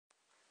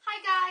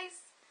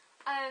guys!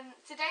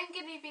 Today I'm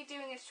going to be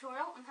doing a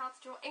tutorial on how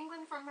to draw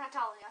England from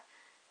Hetalia.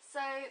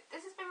 So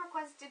this has been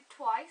requested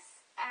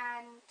twice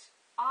and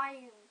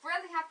I'm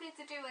really happy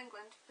to do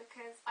England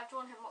because I've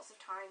drawn him lots of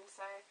times,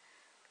 so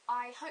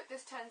I hope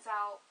this turns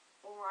out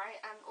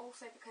alright, and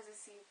also because,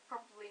 as you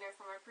probably know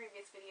from my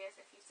previous videos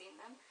if you've seen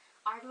them,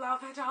 I love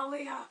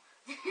Hetalia!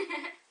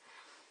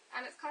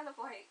 And it's kind of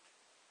like,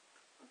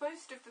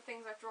 most of the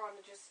things I've drawn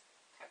are just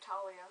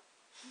Hetalia.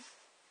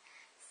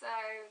 So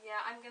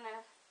yeah, I'm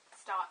gonna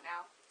start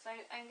now. So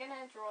I'm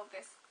gonna draw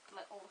this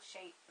little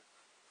shape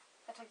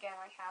that, again,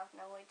 I have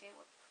no idea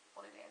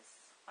what it is.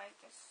 I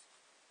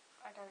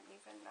don't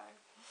even know.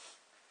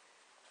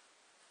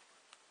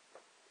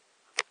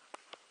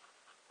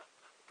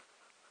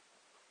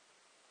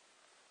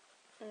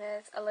 And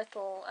there's a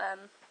little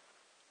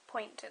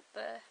point at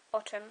the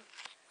bottom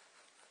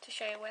to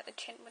show you where the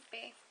chin would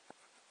be.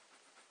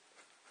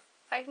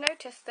 I've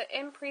noticed that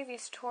in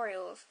previous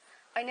tutorials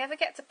I never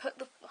get to put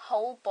the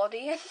whole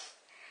body in.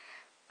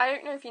 I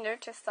don't know if you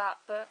noticed that,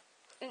 but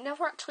it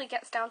never actually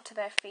gets down to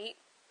their feet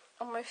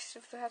on most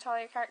of the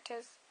Hetalia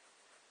characters.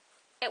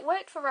 It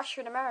worked for Russia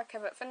and America,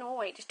 but for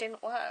Norway it just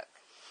didn't work.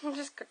 I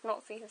just could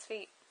not see his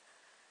feet.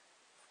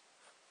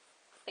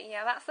 But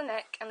yeah, that's the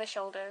neck and the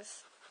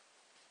shoulders.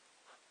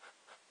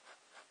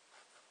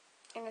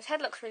 And his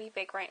head looks really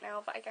big right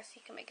now, but I guess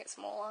you can make it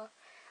smaller.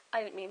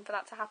 I didn't mean for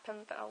that to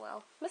happen, but oh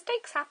well.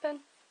 Mistakes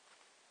happen.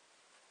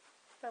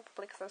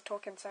 Probably because I was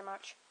talking so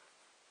much.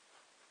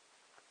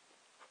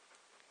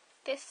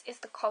 This is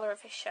the collar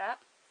of his shirt.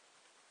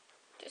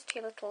 Just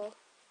two little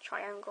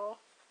triangular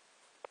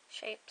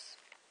shapes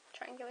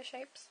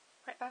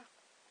right there.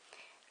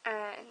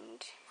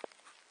 And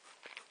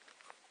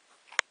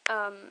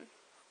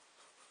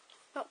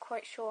not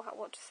quite sure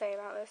what to say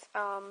about this.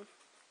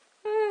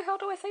 How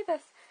do I say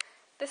this?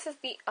 This is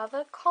the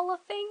other collar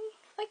thing,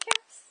 I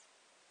guess.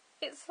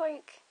 It's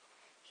like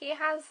he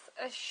has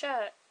a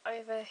shirt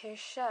over his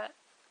shirt.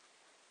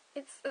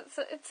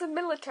 It's a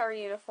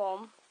military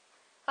uniform.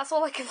 That's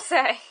all I can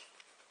say.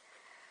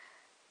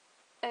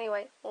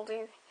 Anyway, we'll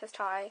do his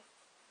tie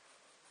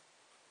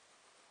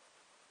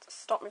to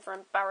stop me from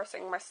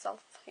embarrassing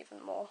myself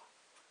even more.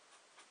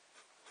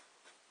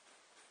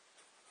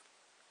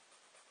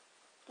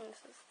 And this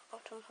is the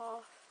bottom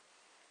half.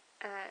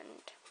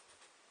 And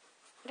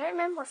I don't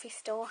remember if he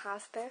still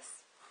has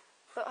this,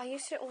 but I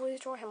used to always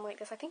draw him like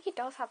this. I think he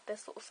does have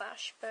this little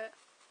sash, but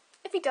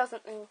if he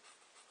doesn't, then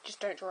just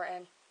don't draw it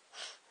in.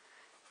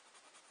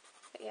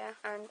 But yeah,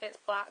 and it's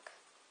black.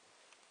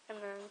 And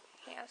then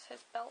he has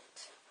his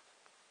belt.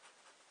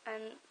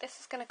 And this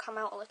is going to come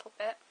out a little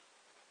bit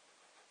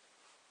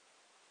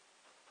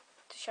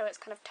to show it's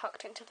kind of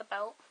tucked into the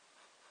belt.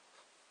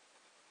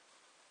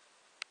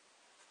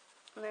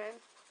 And then,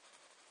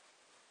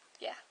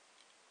 yeah.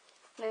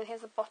 And then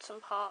here's the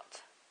bottom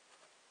part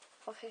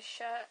of his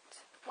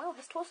shirt. Wow,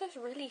 his torso is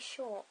really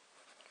short.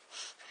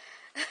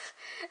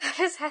 And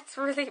his head's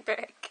really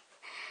big.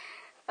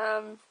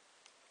 Oh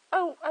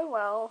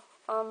well.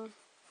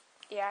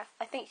 Yeah,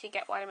 I think you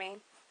get what I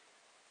mean.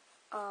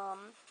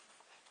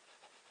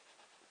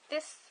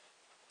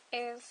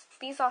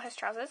 These are his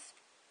trousers.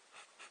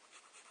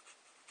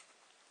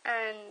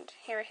 And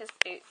here are his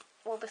boots.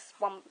 Well, this is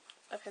one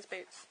of his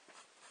boots.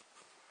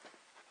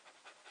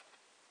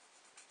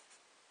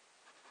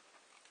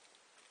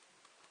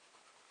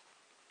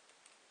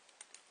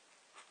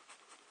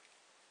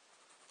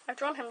 I've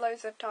drawn him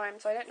loads of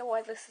times, so I don't know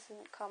why this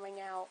isn't coming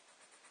out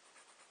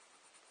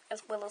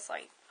as well as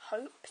I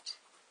hoped,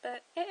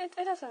 but it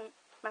doesn't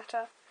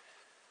matter.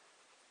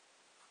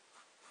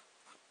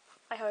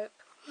 I hope.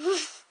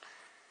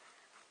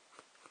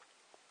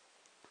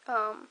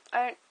 I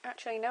don't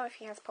actually know if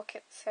he has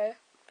pockets here,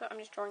 but I'm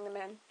just drawing them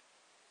in.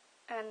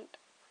 And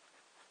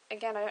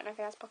again, I don't know if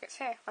he has pockets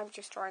here, I'm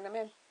just drawing them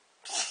in.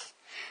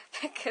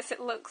 Because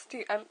it looks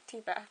too empty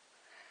there.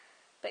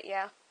 But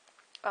yeah.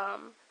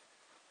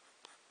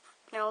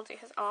 Now I'll do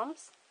his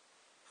arms.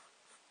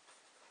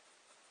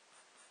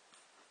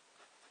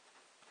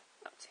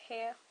 Up to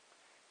here.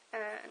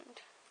 And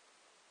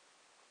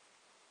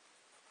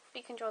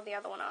you can draw the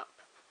other one up.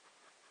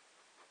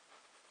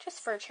 Just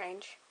for a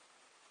change.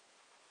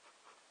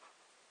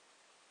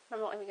 I'm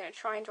not even going to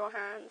try and draw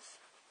hands.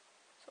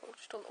 So we'll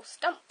just do little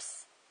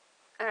stumps.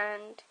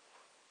 And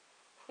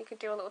you could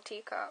do a little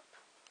teacup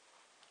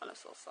on a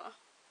saucer.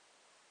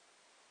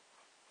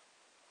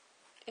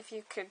 If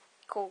you could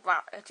call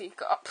that a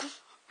teacup.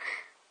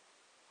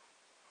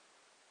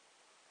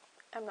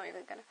 I'm not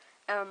even gonna.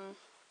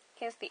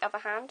 Here's the other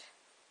hand.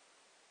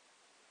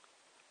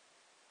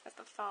 That's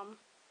the thumb.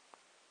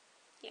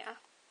 Yeah,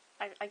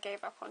 I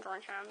gave up on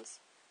drawing hands.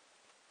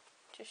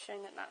 Just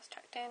showing that that's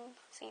tucked in.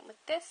 Same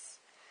with this.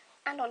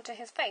 And onto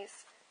his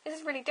face. This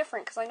is really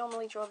different because I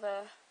normally draw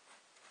the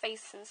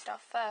face and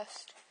stuff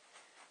first.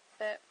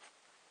 But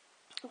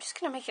I'm just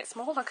going to make it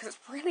smaller because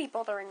it's really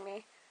bothering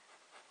me.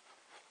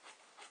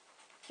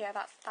 Yeah,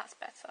 that's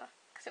better.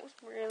 Because it was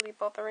really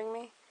bothering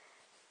me.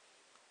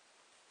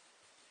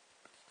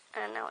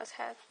 And now his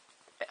head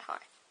a bit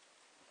high.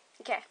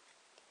 Okay.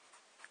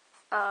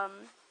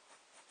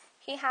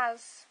 he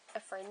has a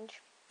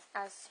fringe,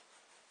 as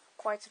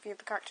quite a few of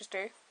the characters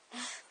do.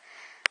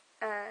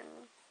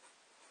 And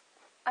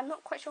I'm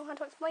not quite sure how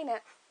to explain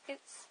it.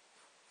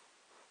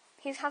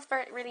 He has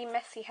really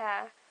messy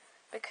hair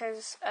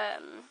because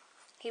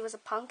he was a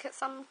punk at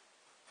some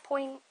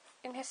point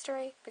in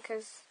history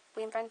because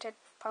we invented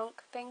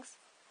punk things.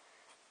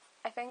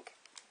 I think.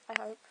 I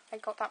hope I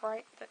got that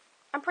right, but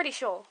I'm pretty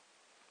sure.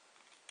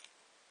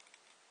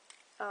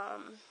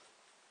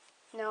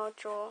 Now I'll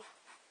draw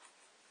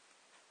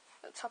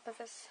the top of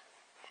his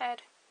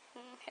head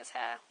and his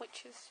hair,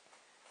 which is,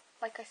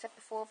 like I said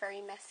before,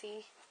 very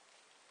messy.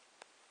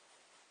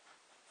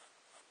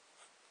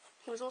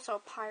 He was also a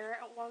pirate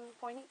at one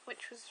point,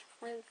 which was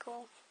really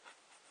cool.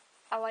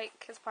 I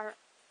like his pirate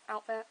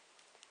outfit.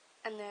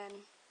 And then,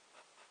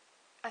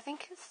 I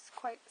think it's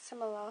quite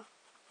similar,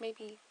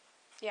 maybe,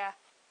 yeah,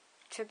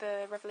 to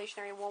the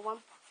Revolutionary War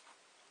one,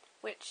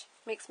 which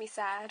makes me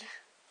sad.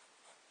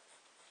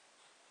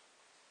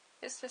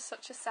 It's just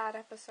such a sad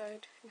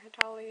episode in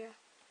Hetalia.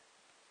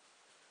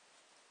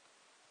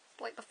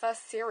 Like the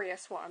first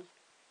serious one.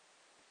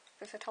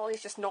 Because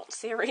Hetalia's just not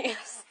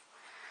serious.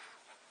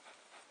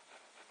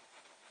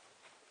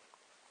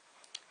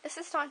 This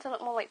is starting to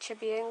look more like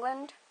Chibi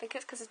England. I think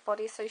it's because his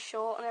body's so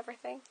short and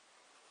everything.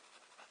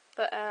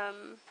 But,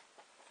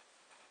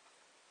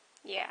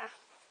 yeah.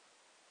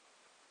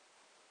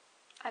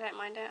 I don't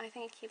mind it. I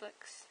think he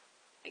looks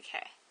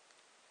okay.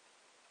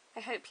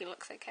 I hope he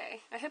looks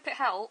okay. I hope it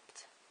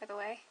helped, by the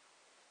way.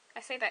 I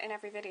say that in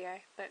every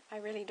video, but I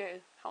really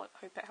do hope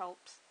it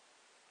helps.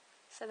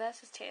 So there's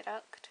his tear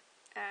duct,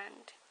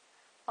 and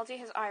I'll do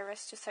his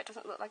iris just so it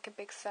doesn't look like a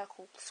big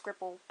circle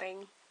scribble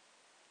thing.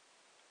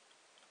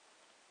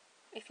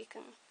 If you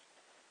can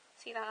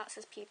see that, that's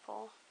his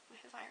pupil,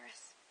 his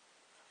iris.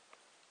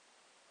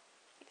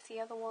 Here's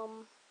the other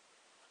one.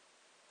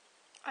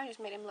 I just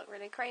made him look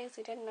really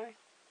crazy, didn't I?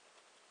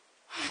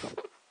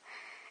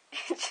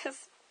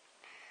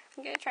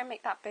 I'm going to try and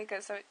make that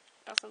bigger so it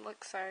doesn't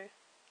look so...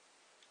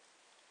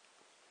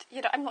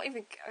 You know, I'm not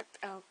even...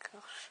 Oh,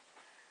 gosh.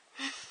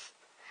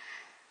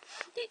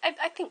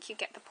 I think you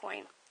get the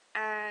point.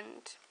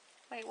 And...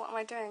 Wait, what am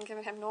I doing?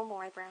 Giving him normal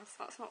eyebrows.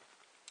 That's not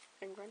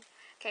England.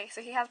 Okay,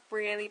 so he has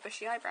really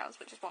bushy eyebrows,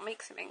 which is what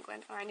makes him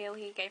England. And I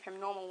nearly gave him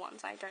normal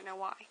ones. I don't know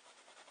why.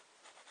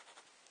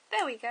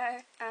 There we go.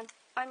 And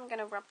I'm going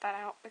to rub that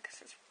out because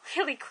it's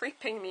really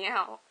creeping me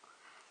out.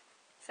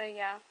 So,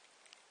 yeah.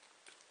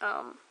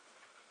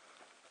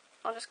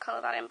 I'll just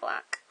colour that in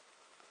black.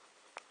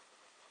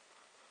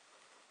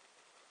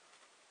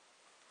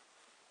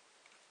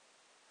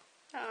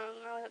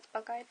 Now it's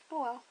bug-eyed.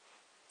 Oh well.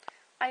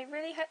 I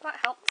really hope that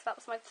helped. That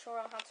was my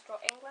tutorial on how to draw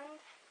England.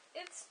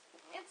 It's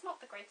not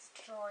the greatest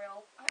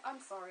tutorial.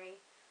 I'm sorry.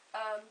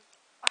 I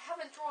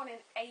haven't drawn in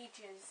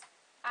ages,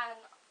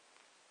 and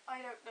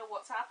I don't know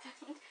what's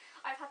happened.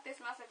 I've had this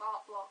massive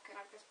art block, and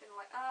I've just been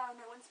like, oh,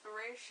 no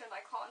inspiration,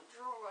 I can't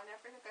draw, and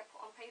everything I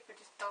put on paper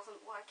just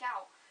doesn't work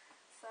out.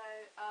 So,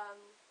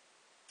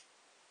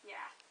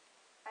 yeah.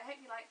 I hope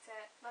you liked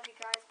it. Love you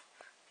guys.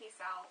 Peace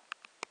out.